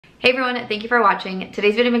Hey everyone, thank you for watching.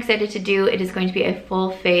 Today's video I'm excited to do, it is going to be a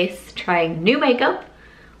full face trying new makeup.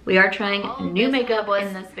 We are trying new makeup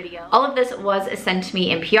in this video. All of this was sent to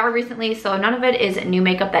me in PR recently, so none of it is new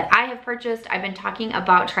makeup that I have purchased. I've been talking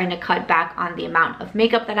about trying to cut back on the amount of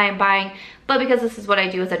makeup that I am buying, but because this is what I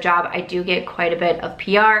do as a job, I do get quite a bit of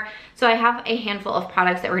PR. So I have a handful of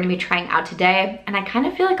products that we're gonna be trying out today, and I kind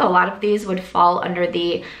of feel like a lot of these would fall under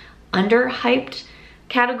the underhyped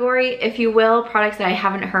category, if you will, products that I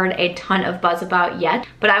haven't heard a ton of buzz about yet,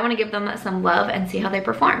 but I want to give them some love and see how they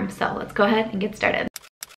perform. So let's go ahead and get started.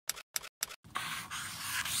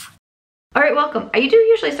 All right, welcome. I do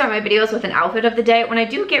usually start my videos with an outfit of the day. When I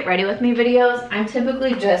do get ready with me videos, I'm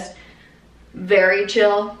typically just very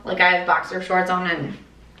chill. Like I have boxer shorts on and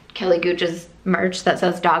Kelly Gooch's merch that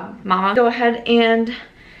says Dog Mama. Go ahead and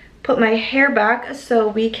put my hair back so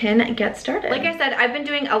we can get started. Like I said, I've been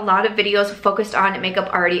doing a lot of videos focused on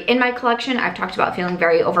makeup already in my collection. I've talked about feeling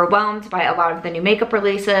very overwhelmed by a lot of the new makeup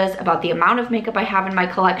releases, about the amount of makeup I have in my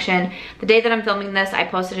collection. The day that I'm filming this, I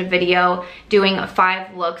posted a video doing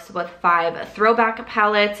 5 looks with 5 throwback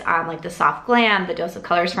palettes, like the Soft Glam, the Dose of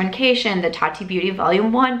Colors Friendcation, the Tati Beauty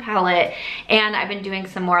Volume 1 palette, and I've been doing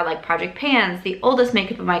some more like Project Pans, the oldest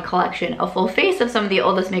makeup in my collection, a full face of some of the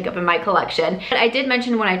oldest makeup in my collection. But I did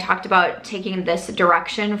mention when I talked about taking this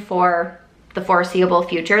direction for the foreseeable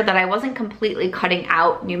future that I wasn't completely cutting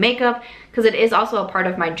out new makeup because it is also a part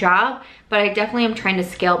of my job, but I definitely am trying to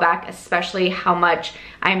scale back, especially how much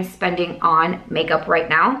I'm spending on makeup right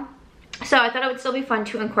now. So I thought it would still be fun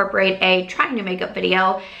to incorporate a try new makeup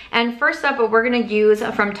video. And first up, we're gonna use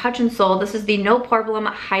from Touch in Sol. This is the No Poreblem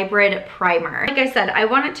Hybrid Primer. Like I said, I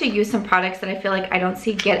wanted to use some products that I feel like I don't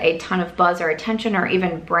see get a ton of buzz or attention or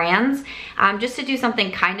even brands, just to do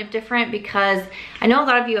something kind of different, because I know a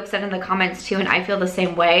lot of you have said in the comments too, and I feel the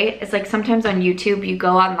same way. It's like sometimes on YouTube, you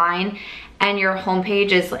go online and your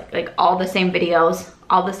homepage is like all the same videos,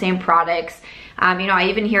 all the same products. You know, I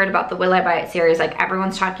even heard about the Will I Buy It series, like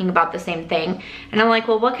everyone's talking about the same thing. And I'm like,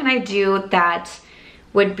 well, what can I do that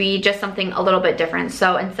would be just something a little bit different?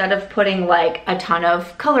 So instead of putting like a ton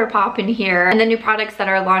of color pop in here and the new products that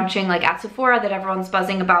are launching like at Sephora that everyone's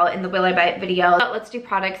buzzing about in the Will I Buy It video, let's do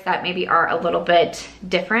products that maybe are a little bit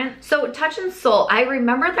different. So Touch in Sol, I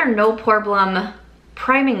remember their No Poreblem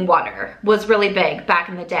priming water was really big back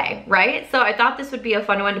in the day, right? So I thought this would be a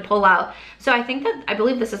fun one to pull out. So I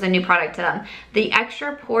believe this is a new product to them. The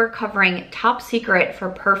Extra Pore Covering Top Secret for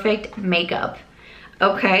Perfect Makeup.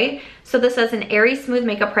 Okay, so this says an airy smooth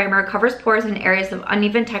makeup primer, covers pores in areas of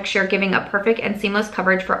uneven texture, giving a perfect and seamless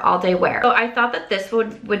coverage for all day wear. So I thought that this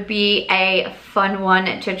would be a fun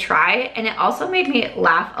one to try, and it also made me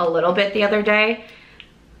laugh a little bit the other day.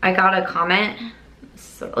 I got a comment,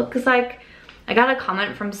 so it looks like I got a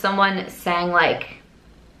comment from someone saying like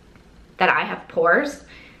that I have pores,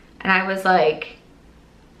 and I was like,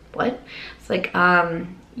 what? It's like,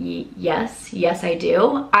 yes I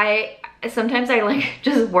do. Sometimes I like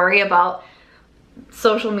just worry about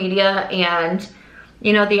social media and,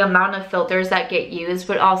 you know, the amount of filters that get used,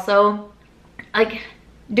 but also like,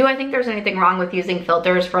 do I think there's anything wrong with using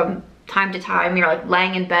filters from time to time? You're like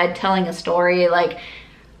laying in bed telling a story, like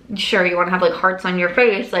sure, you want to have like hearts on your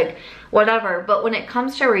face, like whatever, but when it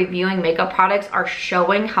comes to reviewing makeup products or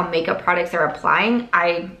showing how makeup products are applying,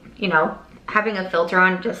 you know, having a filter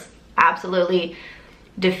on just absolutely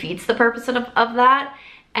defeats the purpose of that.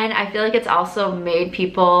 And I feel like it's also made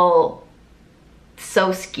people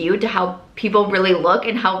so skewed to how people really look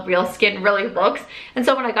and how real skin really looks. And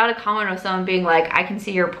so when I got a comment of someone being like, I can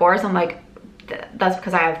see your pores, I'm like, that's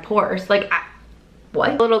because I have pores. Like,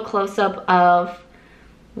 what? A little close-up of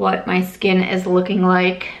what my skin is looking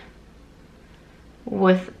like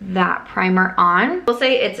with that primer on. I'll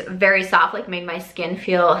say it's very soft, like made my skin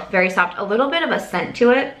feel very soft. A little bit of a scent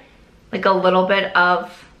to it, like a little bit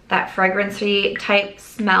of that fragrancy type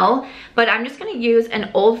smell, but I'm just gonna use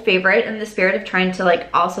an old favorite in the spirit of trying to like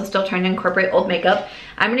also still trying to incorporate old makeup.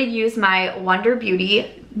 I'm gonna use my Wonder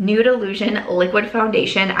Beauty Nude Illusion Liquid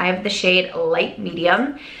Foundation. I have the shade Light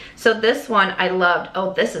Medium. So this one I loved.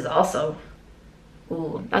 Oh, this is also,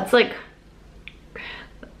 ooh, that's like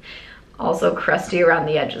also crusty around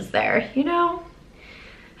the edges there, you know?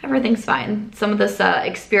 Everything's fine. Some of this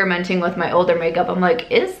experimenting with my older makeup, I'm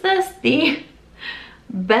like, is this the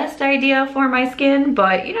best idea for my skin?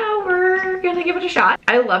 But you know, we're gonna give it a shot.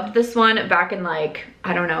 I loved this one back in like,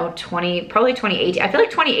 I don't know, probably 2018. I feel like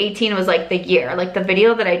 2018 was like the year. Like the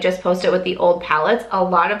video that I just posted with the old palettes, a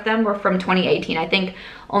lot of them were from 2018. I think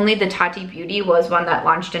only the Tati Beauty was one that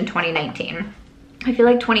launched in 2019. I feel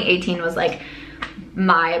like 2018 was like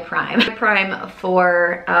my prime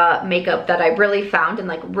for makeup that I really found and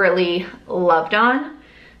like really loved on.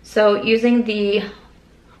 So using the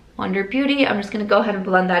Wonder Beauty, I'm just gonna go ahead and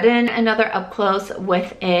blend that in. Another up close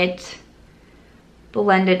with it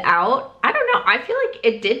blended out. I don't know, I feel like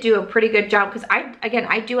it did do a pretty good job because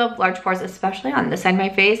I do have large pores, especially on this side of my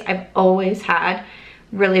face. I've always had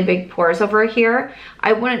really big pores over here.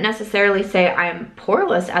 I wouldn't necessarily say I'm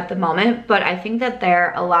poreless at the moment, but I think that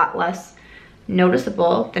they're a lot less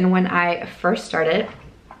noticeable than when I first started.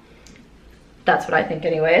 That's what I think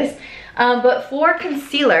anyways. But for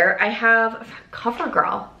concealer, I have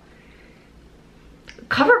Covergirl.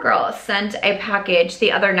 Covergirl sent a package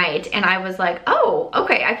the other night and I was like, oh,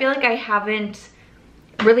 okay. I feel like I haven't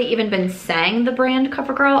really even been saying the brand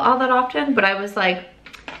Covergirl all that often, but I was like,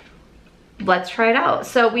 let's try it out.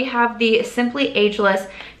 So we have the Simply Ageless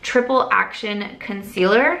Triple Action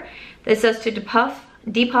Concealer. This says to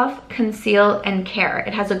depuff, conceal, and care.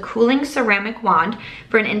 It has a cooling ceramic wand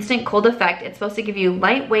for an instant cold effect. It's supposed to give you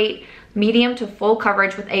lightweight, medium to full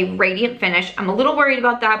coverage with a radiant finish. I'm a little worried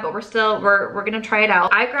about that, but we're gonna try it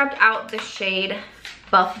out. I grabbed out the shade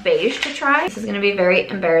Buff Beige to try. This is gonna be very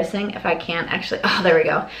embarrassing if I can't actually, oh, there we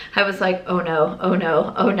go. I was like, oh no, oh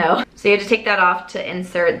no, oh no. So you have to take that off to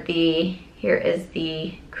insert the, here is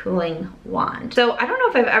the cooling wand. So I don't know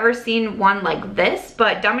if I've ever seen one like this,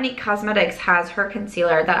 but Dominique Cosmetics has her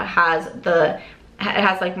concealer that has it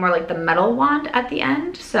has like more like the metal wand at the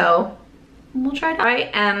end. So we'll try it out. I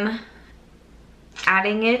am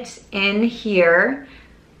adding it in here.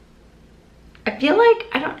 I feel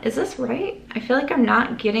like, is this right? I feel like I'm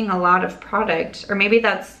not getting a lot of product, or maybe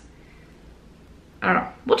that's, I don't know.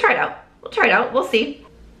 We'll try it out. We'll try it out. We'll see.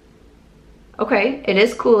 Okay, it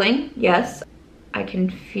is cooling, yes. I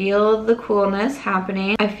can feel the coolness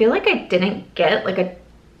happening. I feel like I didn't get like a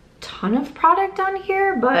ton of product on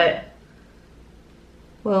here, but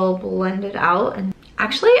we'll blend it out. And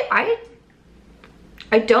actually, I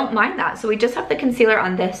don't mind that. So we just have the concealer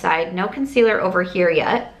on this side, no concealer over here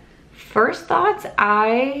yet. First thoughts,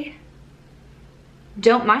 I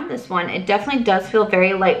don't mind this one. It definitely does feel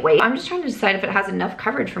very lightweight. I'm just trying to decide if it has enough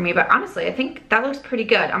coverage for me, but honestly, I think that looks pretty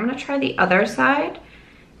good. I'm gonna try the other side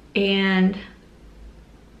and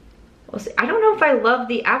we'll see. I don't know if I love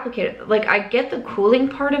the applicator. Like, I get the cooling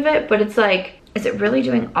part of it, but it's like, is it really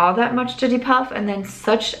doing all that much to depuff? And then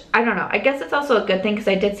I don't know. I guess it's also a good thing because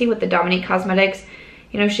I did see with the Dominique Cosmetics,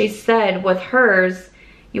 you know, she said with hers,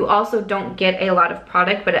 you also don't get a lot of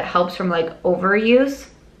product, but it helps from like overuse,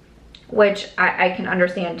 which I can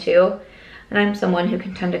understand too. And I'm someone who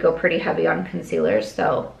can tend to go pretty heavy on concealers,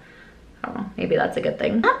 so I don't know, maybe that's a good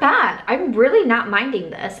thing. Not bad. I'm really not minding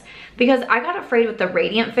this because I got afraid with the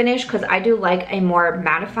radiant finish because I do like a more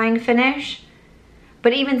mattifying finish.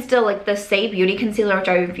 But even still, like the Say Beauty concealer, which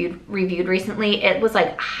I reviewed recently, it was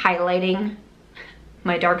like highlighting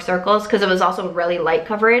my dark circles because it was also really light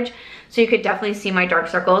coverage. So you could definitely see my dark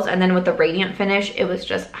circles. And then with the radiant finish, it was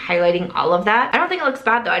just highlighting all of that. I don't think it looks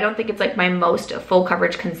bad though. I don't think it's like my most full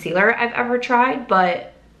coverage concealer I've ever tried,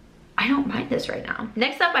 but I don't mind this right now.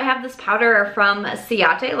 Next up, I have this powder from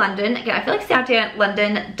Ciate London. Again, I feel like Ciate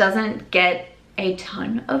London doesn't get a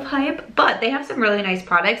ton of hype, but they have some really nice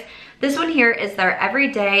products. This one here is their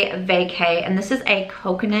Everyday Vacay, and this is a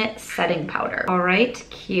coconut setting powder. All right,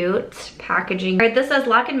 cute packaging. All right, this says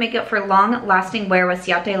lock in makeup for long lasting wear with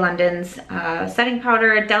Ciate London's setting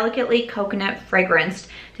powder, delicately coconut fragranced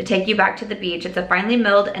to take you back to the beach. It's a finely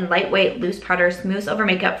milled and lightweight loose powder, smooths over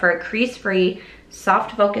makeup for a crease-free,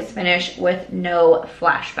 soft focus finish with no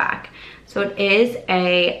flashback. So it is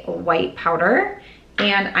a white powder,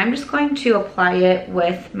 and I'm just going to apply it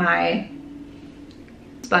with my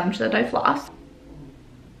sponge that I flossed.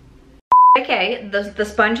 Okay, the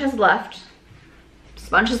sponge has left.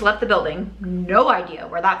 Sponge has left the building. No idea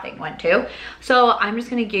where that thing went to. So I'm just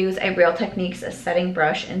gonna use a Real Techniques setting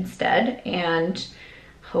brush instead and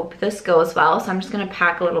hope this goes well. So I'm just gonna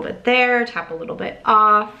pack a little bit there, tap a little bit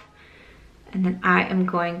off, and then I am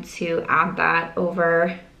going to add that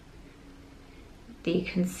over the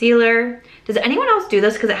concealer. Does anyone else do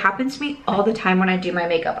this? Because it happens to me all the time when I do my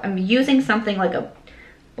makeup. I'm using something like a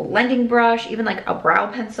blending brush, even like a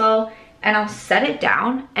brow pencil, and I'll set it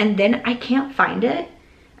down and then I can't find it.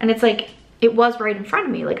 And it's like, it was right in front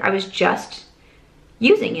of me. Like I was just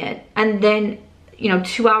using it. And then, you know,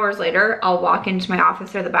 2 hours later, I'll walk into my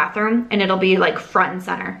office or the bathroom and it'll be like front and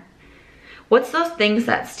center. What's those things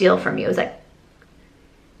that steal from you? Is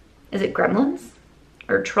it gremlins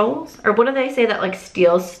or trolls? Or what do they say that like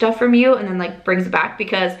steals stuff from you and then like brings it back?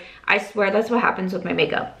 Because I swear that's what happens with my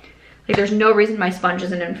makeup. Like there's no reason my sponge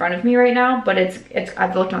isn't in front of me right now, but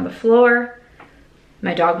I've looked on the floor.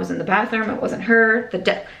 My dog was in the bathroom, it wasn't her.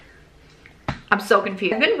 I'm so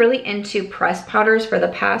confused. I've been really into pressed powders for the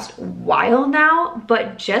past while now,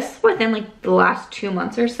 but just within like the last 2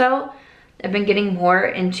 months or so, I've been getting more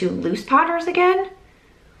into loose powders again.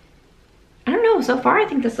 I don't know, so far I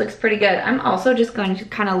think this looks pretty good. I'm also just going to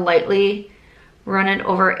kind of lightly run it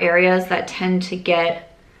over areas that tend to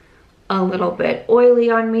get a little bit oily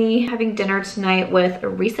on me. Having dinner tonight with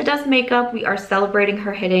Risa Does Makeup. We are celebrating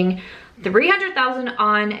her hitting 300,000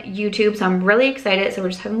 on YouTube, so I'm really excited. So we're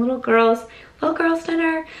just having little girls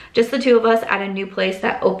dinner, just the two of us at a new place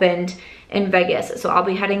that opened in Vegas. So I'll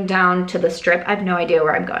be heading down to the Strip. I have no idea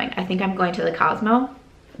where I'm going. I think I'm going to the Cosmo,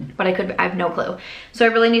 but I have no clue. So I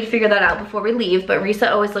really need to figure that out before we leave. But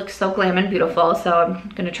Risa always looks so glam and beautiful, so I'm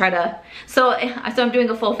gonna try to, so I'm doing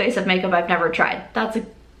a full face of makeup I've never tried. That's a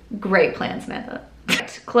great plan, Samantha.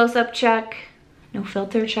 Close-up check, no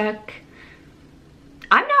filter check.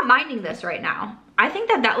 I'm not minding this right now. I think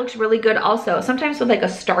that looks really good also. Sometimes with like a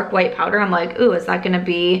stark white powder, I'm like, ooh, is that gonna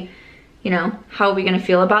be, you know, how are we gonna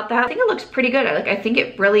feel about that? I think it looks pretty good. I think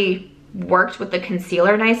it really worked with the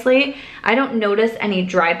concealer nicely. I don't notice any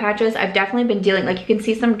dry patches. I've definitely been dealing, like you can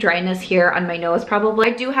see some dryness here on my nose probably.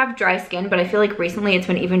 I do have dry skin, but I feel like recently it's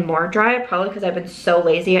been even more dry, probably because I've been so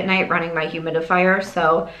lazy at night running my humidifier.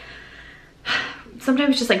 So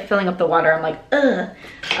sometimes just like filling up the water, I'm like, ugh.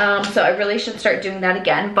 So I really should start doing that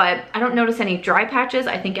again, but I don't notice any dry patches.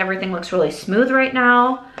 I think everything looks really smooth right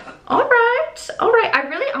now. All right. I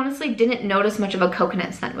really honestly didn't notice much of a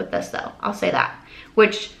coconut scent with this though. I'll say that,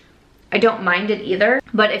 which I don't mind it either.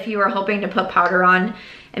 But if you were hoping to put powder on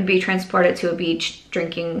and be transported to a beach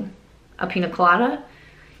drinking a pina colada,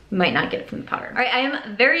 you might not get it from the powder. All right, I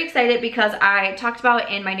am very excited because I talked about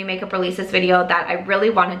in my new makeup releases video that I really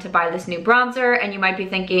wanted to buy this new bronzer, and you might be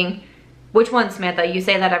thinking, which one, Samantha? You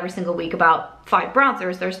say that every single week about 5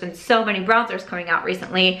 bronzers. There's been so many bronzers coming out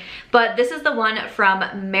recently, but this is the one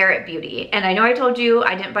from Merit Beauty. And I know I told you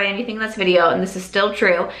I didn't buy anything in this video, and this is still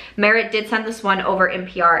true. Merit did send this one over in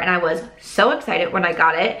PR, and I was so excited when I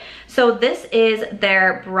got it. So this is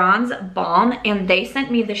their Bronze Balm, and they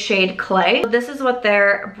sent me the shade Clay. This is what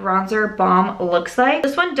their bronzer balm looks like.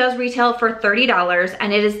 This one does retail for $30,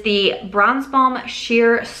 and it is the Bronze Balm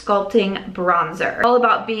Sheer Sculpting Bronzer. All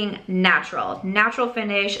about being natural. Natural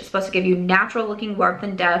finish, it's supposed to give you natural looking warmth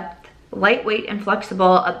and depth, lightweight and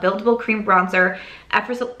flexible, a buildable cream bronzer,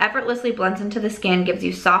 effortlessly blends into the skin, gives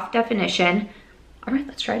you soft definition. All right,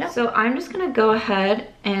 let's try it out. So I'm just gonna go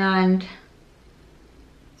ahead and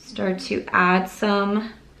start to add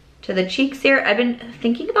some to the cheeks here. I've been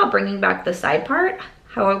thinking about bringing back the side part.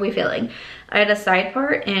 How are we feeling? I had a side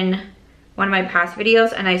part in one of my past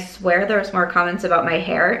videos, and I swear there was more comments about my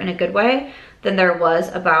hair in a good way than there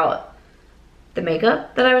was about the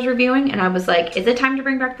makeup that I was reviewing. And I was like, is it time to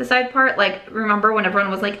bring back the side part? Like, remember when everyone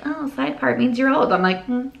was like, oh, side part means you're old? I'm like,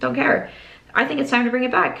 don't care. I think it's time to bring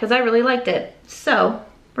it back because I really liked it. So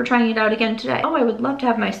we're trying it out again today. Oh, I would love to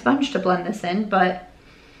have my sponge to blend this in, but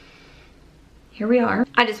here we are.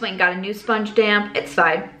 I just went and got a new sponge damp. It's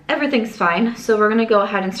fine. Everything's fine. So we're gonna go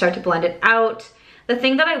ahead and start to blend it out. The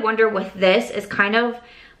thing that I wonder with this is kind of,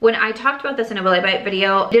 when I talked about this in a Will I Buy It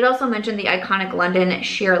video, I did also mention the iconic London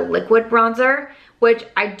Sheer Liquid Bronzer, which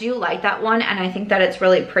I do like that one, and I think that it's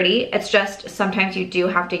really pretty. It's just sometimes you do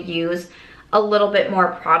have to use a little bit more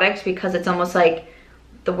product because it's almost like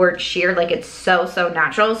the word sheer, like it's so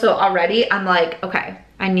natural. So already I'm like, okay,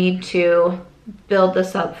 I need to build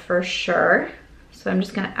this up for sure. So I'm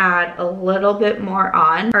just gonna add a little bit more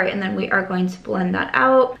on. All right, and then we are going to blend that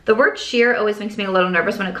out. The word sheer always makes me a little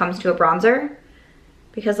nervous when it comes to a bronzer,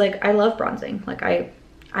 because like I love bronzing. Like I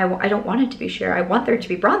don't want it to be sheer. I want there to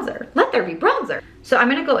be bronzer. Let there be bronzer. So I'm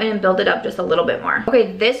gonna go in and build it up just a little bit more.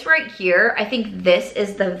 Okay, this right here, I think this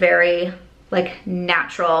is the very like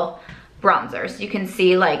natural bronzer. So you can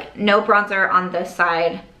see like no bronzer on this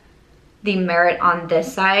side, the Merit on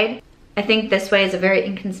this side. I think this way is a very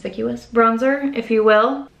inconspicuous bronzer, if you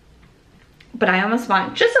will. But I almost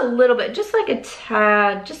want just a little bit, just like a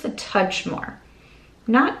tad, just a touch more.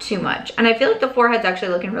 Not too much. And I feel like the forehead's actually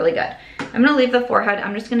looking really good. I'm gonna leave the forehead.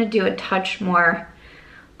 I'm just gonna do a touch more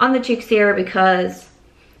on the cheeks here because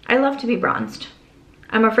I love to be bronzed.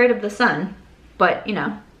 I'm afraid of the sun, but you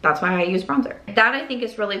know, that's why I use bronzer. That I think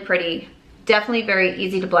is really pretty. Definitely very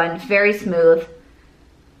easy to blend, very smooth,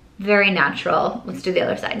 very natural. Let's do the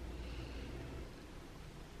other side.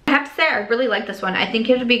 I have to say, I really like this one. I think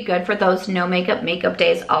it would be good for those no makeup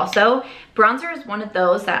days also. Bronzer is one of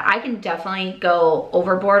those that I can definitely go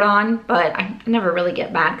overboard on, but I never really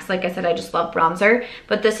get mad because like I said, I just love bronzer.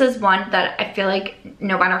 But this is one that I feel like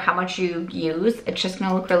no matter how much you use, it's just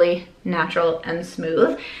gonna look really natural and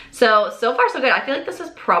smooth. So far so good. I feel like this is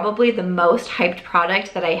probably the most hyped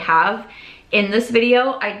product that I have in this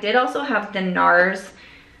video. I did also have the NARS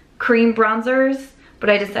cream bronzers, but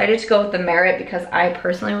I decided to go with the Merit because I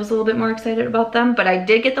personally was a little bit more excited about them. But I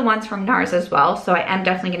did get the ones from NARS as well, so I am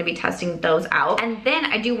definitely gonna be testing those out. And then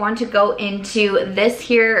I do want to go into this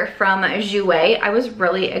here from Jouer. I was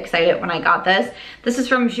really excited when I got this. This is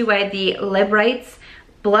from Jouer, the Librites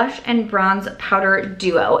Blush and Bronze Powder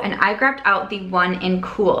Duo, and I grabbed out the one in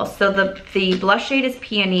Cool. So the blush shade is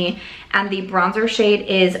Peony and the bronzer shade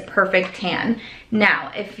is Perfect Tan.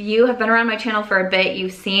 Now, if you have been around my channel for a bit,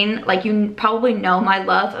 you've seen, like, you probably know my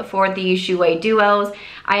love for the Jouer duos.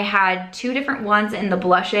 I had 2 different ones in the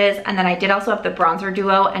blushes, and then I did also have the bronzer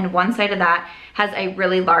duo, and one side of that has a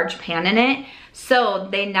really large pan in it. So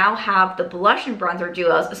they now have the blush and bronzer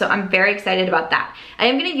duos, so I'm very excited about that. I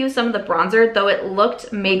am gonna use some of the bronzer, though it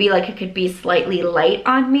looked maybe like it could be slightly light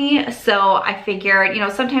on me, so I figured, you know,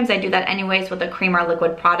 sometimes I do that anyways with a cream or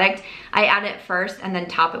liquid product. I add it first and then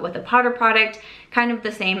top it with a powder product, kind of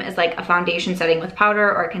the same as like a foundation setting with powder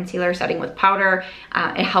or a concealer setting with powder.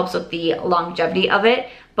 It helps with the longevity of it,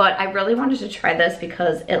 but I really wanted to try this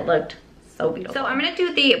because it looked so beautiful. So I'm gonna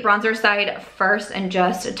do the bronzer side first and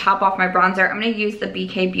just top off my bronzer. I'm gonna use the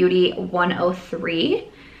BK Beauty 103,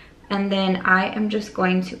 and then I am just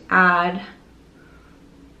going to add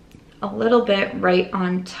a little bit right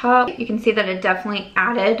on top. You can see that it definitely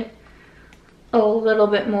added a little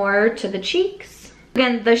bit more to the cheeks.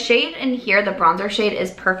 Again, the shade in here, the bronzer shade,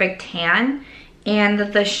 is Perfect Tan, and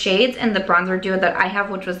the shades in the bronzer duo that I have,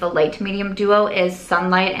 which was the light to medium duo, is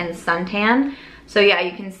Sunlight and Suntan. So yeah,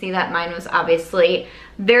 you can see that mine was obviously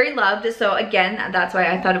very loved. So again, that's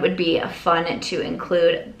why I thought it would be fun to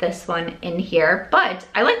include this one in here. But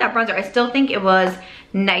I like that bronzer. I still think it was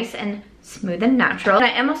nice and smooth and natural. And I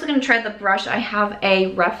am also gonna try the brush. I have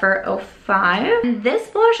a Rephr 05. And this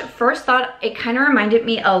blush, first thought, it kind of reminded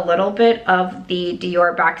me a little bit of the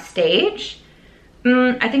Dior Backstage.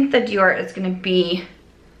 I think the Dior is gonna be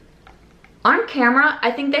on camera.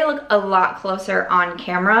 I think they look a lot closer on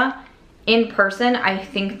camera. In person, I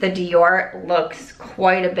think the Dior looks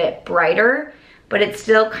quite a bit brighter, but it's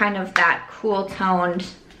still kind of that cool toned,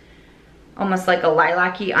 almost like a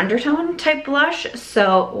lilac-y undertone type blush.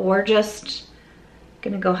 So we're just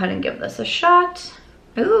gonna go ahead and give this a shot.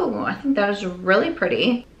 Ooh, I think that is really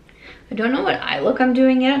pretty. I don't know what eye look I'm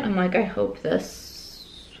doing yet. I'm like, I hope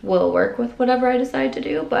this will work with whatever I decide to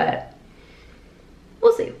do, but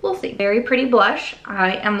we'll see, we'll see. Very pretty blush.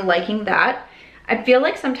 I am liking that. I feel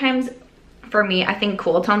like sometimes, for me, I think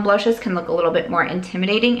cool tone blushes can look a little bit more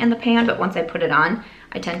intimidating in the pan, but once I put it on,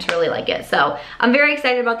 I tend to really like it. So I'm very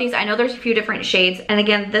excited about these. I know there's a few different shades. And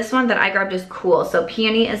again, this one that I grabbed is Cool. So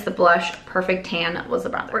Peony is the blush, Perfect Tan was the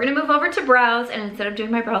bronzer. We're gonna move over to brows, and instead of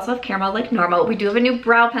doing my brows off camera like normal, we do have a new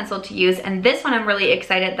brow pencil to use. And this one I'm really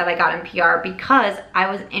excited that I got in PR because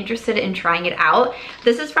I was interested in trying it out.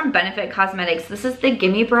 This is from Benefit Cosmetics. This is the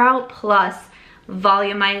Gimme Brow Plus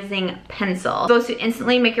Volumizing Pencil. Supposed to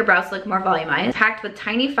instantly make your brows look more volumized. Packed with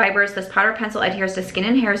tiny fibers, this powder pencil adheres to skin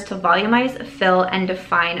and hairs to volumize, fill, and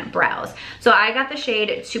define brows. So I got the shade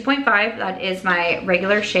 2.5, that is my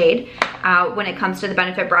regular shade when it comes to the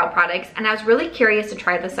Benefit brow products. And I was really curious to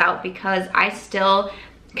try this out because I still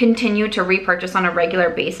continue to repurchase on a regular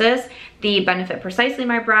basis the Benefit Precisely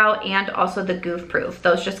My Brow and also the Goof Proof.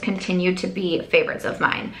 Those just continue to be favorites of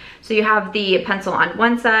mine. So you have the pencil on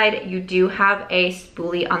one side, you do have a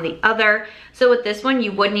spoolie on the other. So with this one,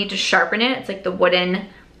 you would need to sharpen it. It's like the wooden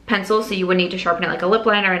pencil, so you would need to sharpen it like a lip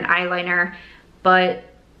liner and eyeliner, but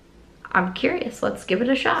I'm curious, let's give it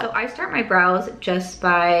a shot. So I start my brows just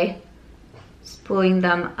by spooling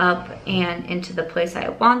them up and into the place I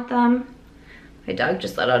want them. My dog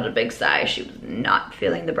just let out a big sigh. She was not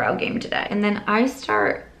feeling the brow game today. And then I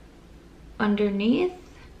start underneath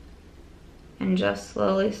and just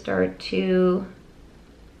slowly start to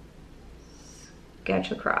sketch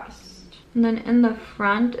across. And then in the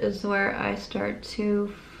front is where I start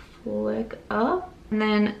to flick up. And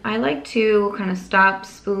then I like to kind of stop,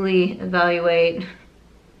 spoolie, evaluate.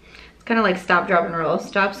 It's kind of like stop, drop, and roll.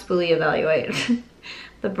 Stop, spoolie, evaluate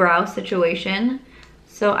the brow situation.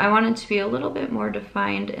 So I want it to be a little bit more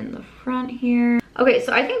defined in the front here. Okay,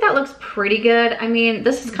 so I think that looks pretty good. I mean,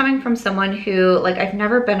 this is coming from someone who, like, I've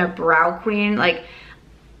never been a brow queen. Like,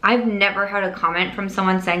 I've never had a comment from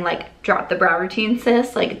someone saying, like, drop the brow routine,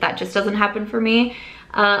 sis. Like, that just doesn't happen for me.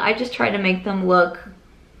 I just try to make them look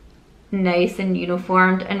nice and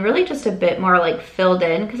uniformed and really just a bit more, like, filled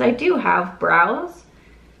in, because I do have brows.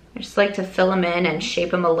 I just like to fill them in and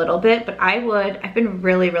shape them a little bit, but I've been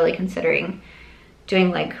really considering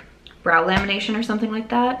doing like brow lamination or something like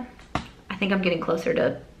that. I think I'm getting closer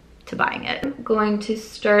to to buying it. I'm going to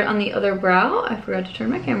start on the other brow. I forgot to turn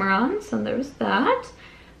my camera on, so there's that.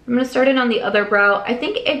 I'm gonna start it on the other brow. I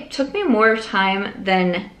think it took me more time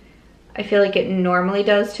than I feel like it normally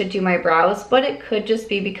does to do my brows, but it could just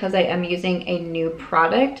be because I am using a new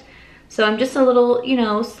product. So I'm just a little, you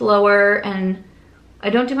know, slower, and I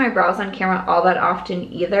don't do my brows on camera all that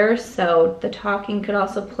often either, so the talking could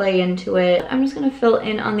also play into it. I'm just gonna fill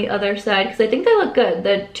in on the other side because I think they look good.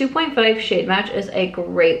 The 2.5 shade match is a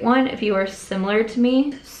great one if you are similar to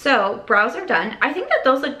me. So brows are done. I think that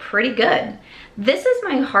those look pretty good. This is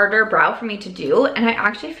my harder brow for me to do, and I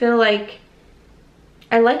actually feel like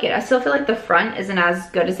I like it. I still feel like the front isn't as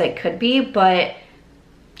good as it could be, but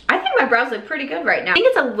I think my brows look pretty good right now. I think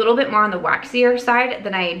it's a little bit more on the waxier side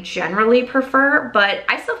than I generally prefer, but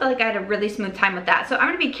I still feel like I had a really smooth time with that. So I'm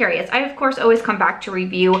gonna be curious. I, of course, always come back to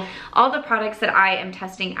review all the products that I am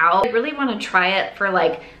testing out. I really wanna try it for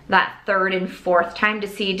like that third and fourth time to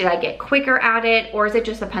see, did I get quicker at it, or is it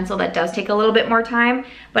just a pencil that does take a little bit more time?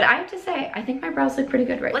 But I have to say, I think my brows look pretty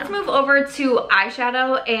good right now. Let's move over to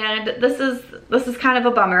eyeshadow, and this is kind of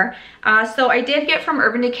a bummer. So I did get from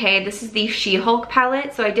Urban Decay, this is the She-Hulk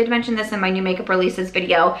palette. So I did mention this in my new makeup releases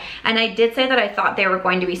video, and I did say that I thought they were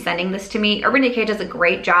going to be sending this to me. Urban Decay does a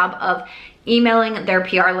great job of emailing their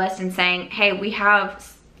PR list and saying, hey, we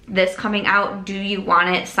have this coming out, do you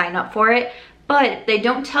want it, sign up for it? But they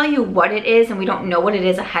don't tell you what it is, and we don't know what it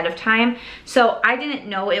is ahead of time. So I didn't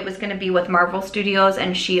know it was gonna be with Marvel Studios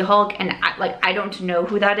and She-Hulk, and I don't know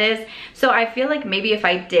who that is. So I feel like maybe if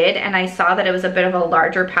I did and I saw that it was a bit of a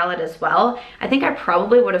larger palette as well, I think I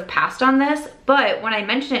probably would have passed on this. But when I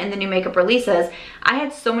mentioned it in the new makeup releases, I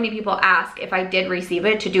had so many people ask if I did receive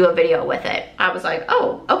it to do a video with it. I was like,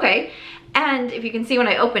 oh, okay. And if you can see when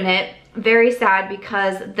I open it, very sad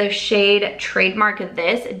because the shade Trademark of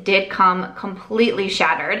this did come completely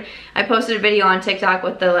shattered. I posted a video on TikTok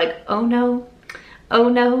with the like, oh no,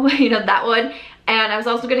 you know, that one. And I was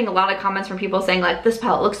also getting a lot of comments from people saying like, this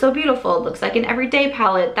palette looks so beautiful. It looks like an everyday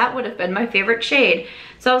palette. That would have been my favorite shade.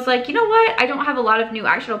 So I was like, you know what? I don't have a lot of new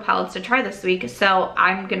eyeshadow palettes to try this week. So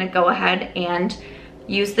I'm gonna go ahead and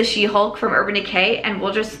use the She-Hulk from Urban Decay, and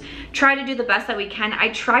we'll just try to do the best that we can. I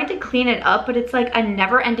tried to clean it up, but it's like a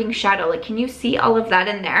never-ending shadow. Like, can you see all of that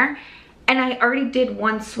in there? And I already did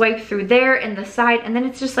one swipe through there and the side, and then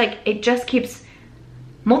it's just like, it just keeps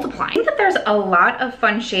multiplying. I think that there's a lot of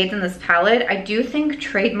fun shades in this palette. I do think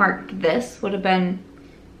Trademark this would have been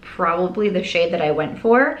probably the shade that I went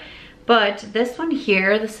for, but this one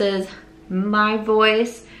here, this is My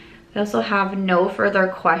Voice. I also have No Further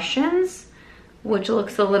Questions, which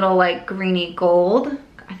looks a little like greeny gold.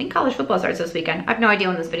 I think college football starts this weekend. I have no idea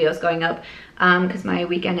when this video is going up because my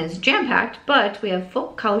weekend is jam-packed, but we have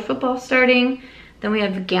college football starting. Then we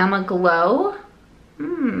have Gamma Glow.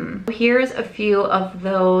 Here's a few of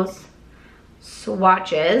those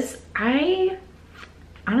swatches. I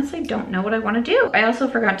honestly don't know what I want to do. I also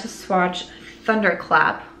forgot to swatch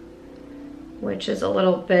Thunderclap, which is a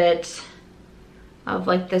little bit of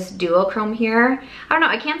like this duochrome here. I don't know,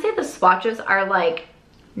 I can't say the swatches are like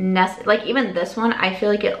like even this one, I feel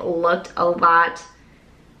like it looked a lot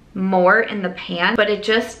more in the pan, but it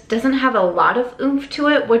just doesn't have a lot of oomph to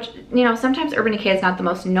it, which, you know, sometimes Urban Decay is not the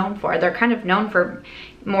most known for. They're kind of known for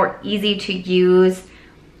more easy to use,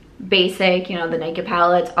 basic, you know, the Naked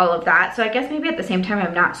palettes, all of that. So I guess maybe at the same time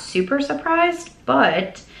I'm not super surprised,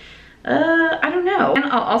 but I don't know. And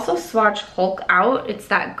I'll also swatch Hulk out. It's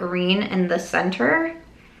that green in the center.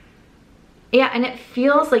 Yeah, and it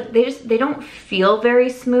feels like they don't feel very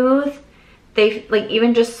smooth. They, like,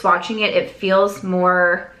 even just swatching it, it feels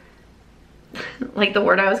more, like the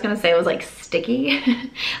word I was gonna say was like sticky.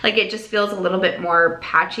 Like it just feels a little bit more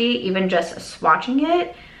patchy, even just swatching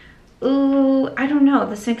it. Ooh, I don't know.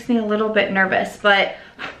 This makes me a little bit nervous, but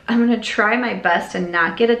I'm gonna try my best to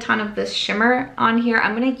not get a ton of this shimmer on here.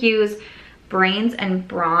 I'm gonna use Brains and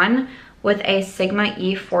Brawn with a Sigma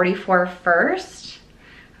E44 first.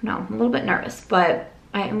 No, I'm a little bit nervous, but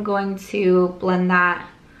I am going to blend that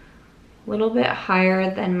a little bit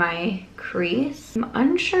higher than my crease. I'm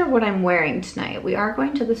unsure what I'm wearing tonight. We are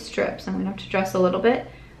going to the strips. I'm gonna have to dress a little bit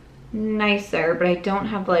nicer, but I don't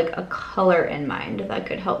have like a color in mind that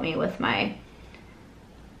could help me with my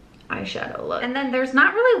eyeshadow look. And then there's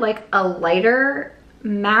not really like a lighter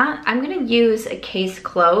matte. I'm gonna use a Case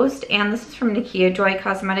Closed, and this is from Nikkia Joy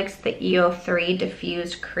Cosmetics, the E03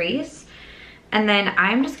 Diffused Crease. And then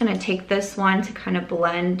I'm just gonna take this one to kind of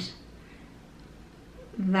blend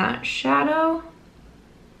that shadow.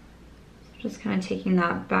 Just kind of taking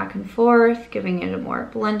that back and forth, giving it a more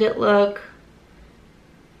blended look.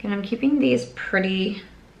 And I'm keeping these pretty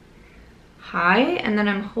high, and then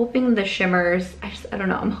I'm hoping the shimmers, I don't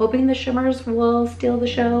know, I'm hoping the shimmers will steal the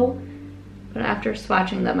show, but after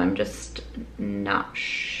swatching them, I'm just not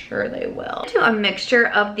sure they will. Do a mixture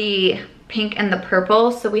of the pink and the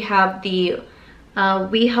purple. So we have the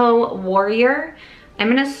WeHo Warrior. I'm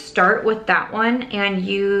gonna start with that one and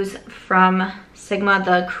use from Sigma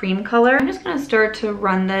the cream color. I'm just gonna start to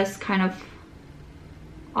run this kind of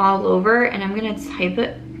all over, and I'm gonna type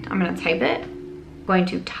it. I'm going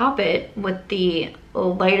to top it with the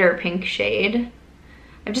lighter pink shade.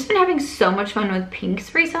 I've just been having so much fun with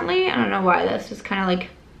pinks recently. I don't know why, that's just kind of like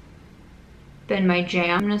been my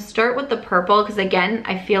jam. I'm gonna start with the purple because again,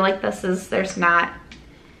 I feel like this is, it's not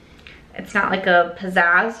like a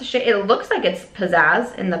pizzazz shade. It looks like it's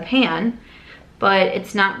pizzazz in the pan, but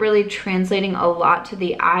it's not really translating a lot to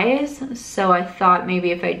the eyes. So I thought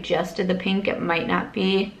maybe if I just did the pink, it might not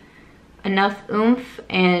be enough oomph.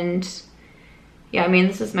 And yeah, I mean,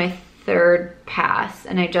 this is my third pass,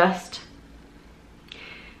 and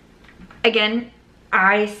again,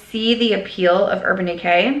 I see the appeal of Urban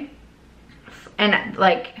Decay and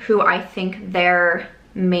like who I think their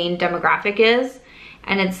main demographic is.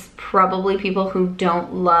 And it's probably people who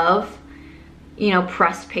don't love, you know,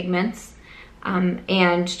 pressed pigments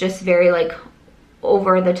and just very like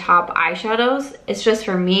over the top eyeshadows. It's just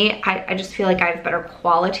for me, I just feel like I have better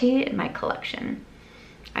quality in my collection.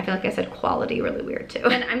 I feel like I said quality really weird too.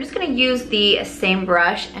 And I'm just gonna use the same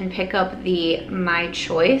brush and pick up the My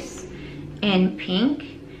Choice in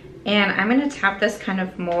pink. And I'm gonna tap this kind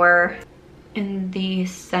of more in the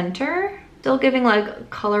center. Still giving like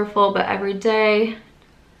colorful but everyday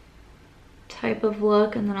type of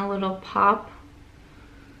look, and then a little pop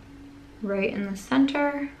right in the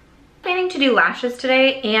center. Planning to do lashes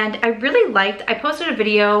today, and I really liked, I posted a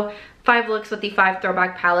video, 5 looks with the 5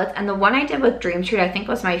 throwback palettes, and the one I did with Dream Street I think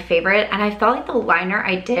was my favorite, and I felt like the liner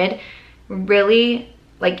I did really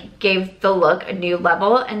like gave the look a new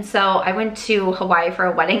level. And so I went to Hawaii for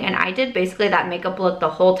a wedding, and I did basically that makeup look the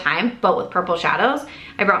whole time, but with purple shadows.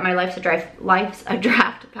 I brought my Life's a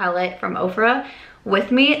Draft palette from Ofra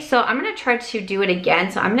with me, so I'm gonna try to do it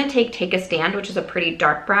again. So I'm gonna take a Stand, which is a pretty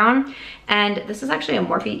dark brown, and this is actually a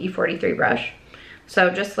Morphe E43 brush.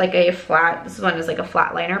 So just like a flat, this one is like a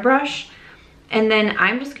flat liner brush. And then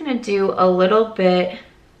I'm just gonna do a little bit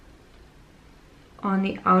on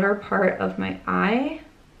the outer part of my eye,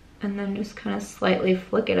 and then just kind of slightly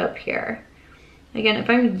flick it up here. Again, if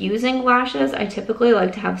I'm using lashes, I typically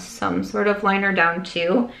like to have some sort of liner down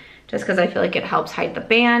too, just because I feel like it helps hide the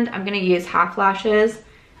band. I'm gonna use half lashes,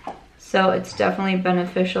 so it's definitely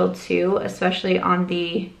beneficial too, especially on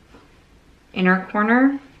the inner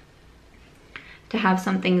corner, to have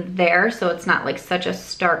something there so it's not like such a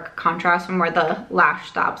stark contrast from where the lash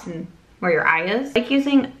stops and where your eye is. I like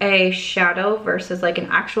using a shadow versus like an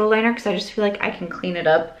actual liner because I just feel like I can clean it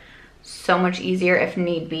up so much easier if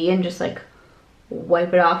need be, and just like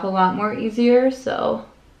wipe it off a lot more easier. So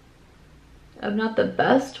I'm not the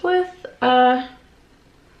best with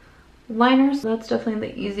liners, so that's definitely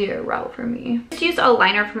the easier route for me. Just use a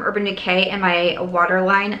liner from Urban Decay in my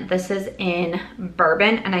waterline. This is in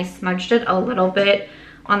Bourbon, and I smudged it a little bit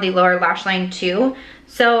on the lower lash line too.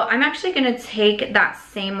 So I'm actually gonna take that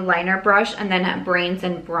same liner brush and then Brains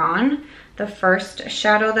and Brawn, the first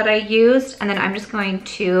shadow that I used, and then I'm just going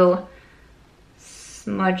to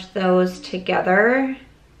smudge those together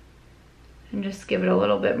and just give it a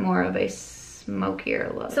little bit more of a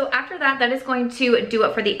smokier look. So after that, that is going to do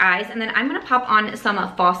it for the eyes, and then I'm gonna pop on some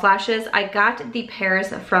false lashes. I got the pairs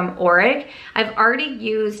from Auric. I've already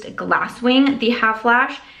used Glasswing, the half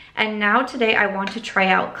lash, and now today I want to try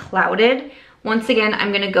out Clouded. Once again,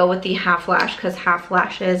 I'm gonna go with the half lash because half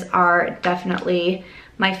lashes are definitely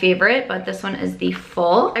my favorite, but this one is the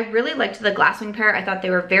full. I really liked the Glasswing pair. I thought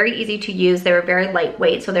they were very easy to use. They were very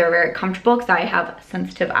lightweight, so they were very comfortable because I have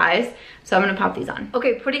sensitive eyes. So I'm gonna pop these on.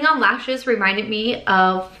 Okay, putting on lashes reminded me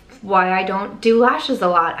of why I don't do lashes a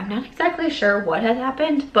lot. I'm not exactly sure what had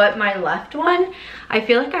happened, but my left one, I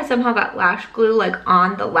feel like I somehow got lash glue like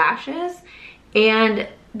on the lashes, and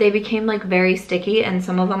they became like very sticky, and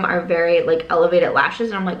some of them are very like elevated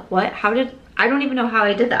lashes, and I'm like, what? I don't even know how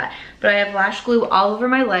I did that, but I have lash glue all over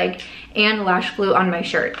my leg and lash glue on my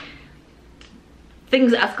shirt.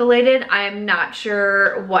 Things escalated. I am not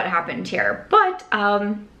sure what happened here, but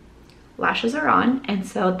lashes are on, and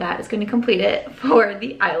so that is going to complete it for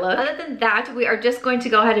the eye look. Other than that, we are just going to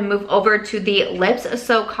go ahead and move over to the lips.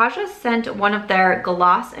 So Kaja sent one of their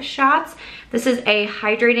gloss shots. This is a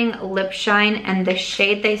hydrating lip shine, and the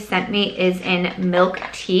shade they sent me is in Milk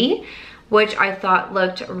Tea, which I thought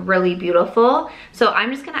looked really beautiful. So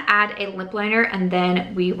I'm just gonna add a lip liner and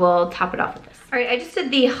then we will top it off with this. All right, I just did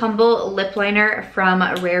the Humble lip liner from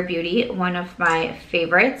Rare Beauty, one of my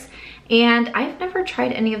favorites. And I've never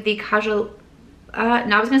tried any of the Kaja,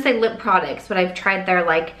 I was gonna say lip products, but I've tried their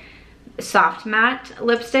like soft matte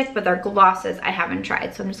lipstick, but their glosses I haven't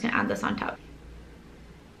tried. So I'm just gonna add this on top.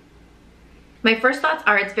 My first thoughts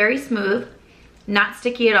are it's very smooth, not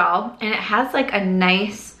sticky at all, and it has like a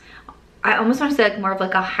nice, I almost want to say like more of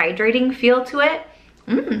like a hydrating feel to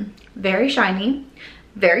it. Very shiny,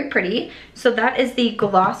 very pretty. So that is the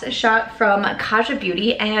gloss shot from Kaja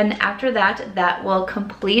Beauty, and after that, that will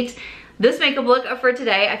complete this makeup look for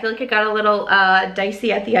today. I feel like it got a little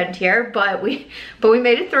dicey at the end here, but we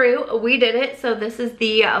made it through. We did it. So this is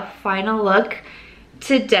the final look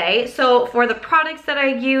today. So for the products that I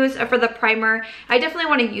use for the primer, I definitely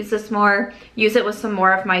want to use this more, use it with some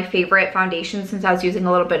more of my favorite foundations, since I was using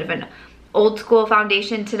a little bit of an old school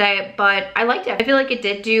foundation today, but I liked it. I feel like it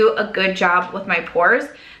did do a good job with my pores.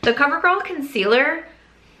 The Covergirl concealer,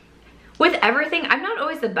 with everything, I'm not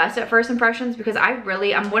always the best at first impressions because I'm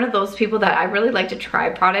one of those people that I really like to try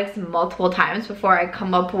products multiple times before I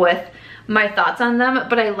come up with my thoughts on them,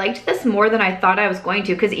 but I liked this more than I thought I was going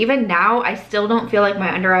to, because even now I still don't feel like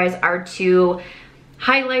my under eyes are too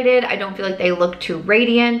highlighted. I don't feel like they look too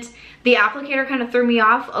radiant. The applicator kind of threw me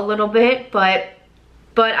off a little bit, but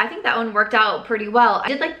I think that one worked out pretty well. I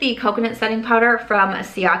did like the coconut setting powder from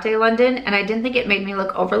Ciate London, and I didn't think it made me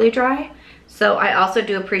look overly dry. So I also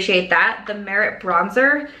do appreciate that. The Merit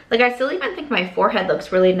bronzer, like I still even think my forehead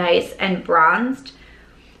looks really nice and bronzed.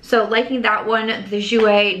 So liking that one. The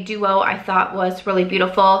Jouer Duo I thought was really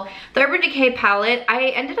beautiful. The Urban Decay palette, I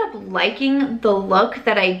ended up liking the look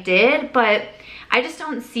that I did, but I just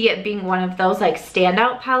don't see it being one of those like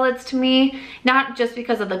standout palettes to me. Not just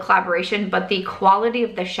because of the collaboration, but the quality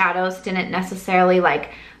of the shadows didn't necessarily like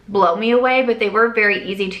blow me away, but they were very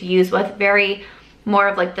easy to use with, very more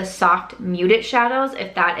of like the soft muted shadows,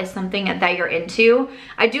 if that is something that you're into.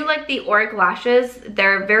 I do like the Auric lashes.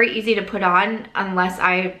 They're very easy to put on unless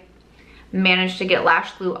I manage to get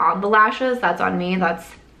lash glue on the lashes. That's on me.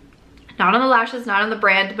 That's not on the lashes, not on the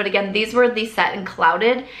brand. But again, these were the Set and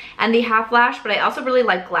Clouded and the half lash, but I also really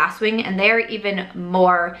like Glasswing, and they're even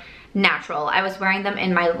more natural. I was wearing them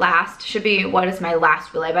in my last, should be what is my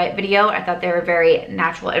last Will I Bite video. I thought they were very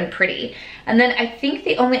natural and pretty. And then I think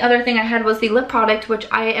the only other thing I had was the lip product, which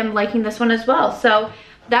I am liking this one as well. So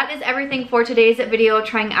that is everything for today's video,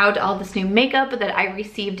 trying out all this new makeup that I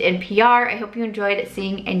received in PR. I hope you enjoyed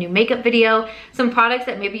seeing a new makeup video, some products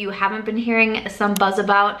that maybe you haven't been hearing some buzz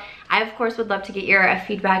about. I of course would love to get your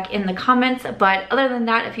feedback in the comments, but other than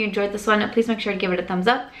that, if you enjoyed this one, please make sure to give it a thumbs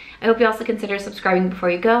up. I hope you also consider subscribing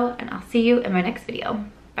before you go, and I'll see you in my next video.